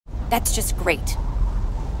That's just great.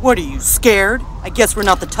 What are you, scared? I guess we're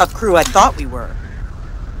not the tough crew I thought we were.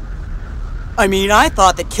 I mean, I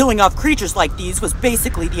thought that killing off creatures like these was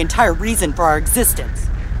basically the entire reason for our existence.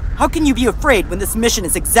 How can you be afraid when this mission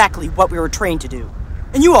is exactly what we were trained to do?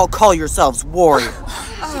 And you all call yourselves warriors.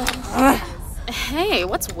 Hey,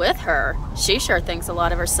 what's with her? She sure thinks a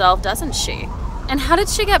lot of herself, doesn't she? And how did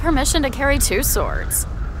she get permission to carry 2 swords?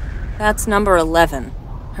 That's number 11.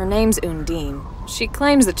 Her name's Undine. She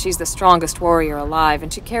claims that she's the strongest warrior alive,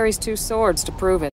 and she carries 2 swords to prove it.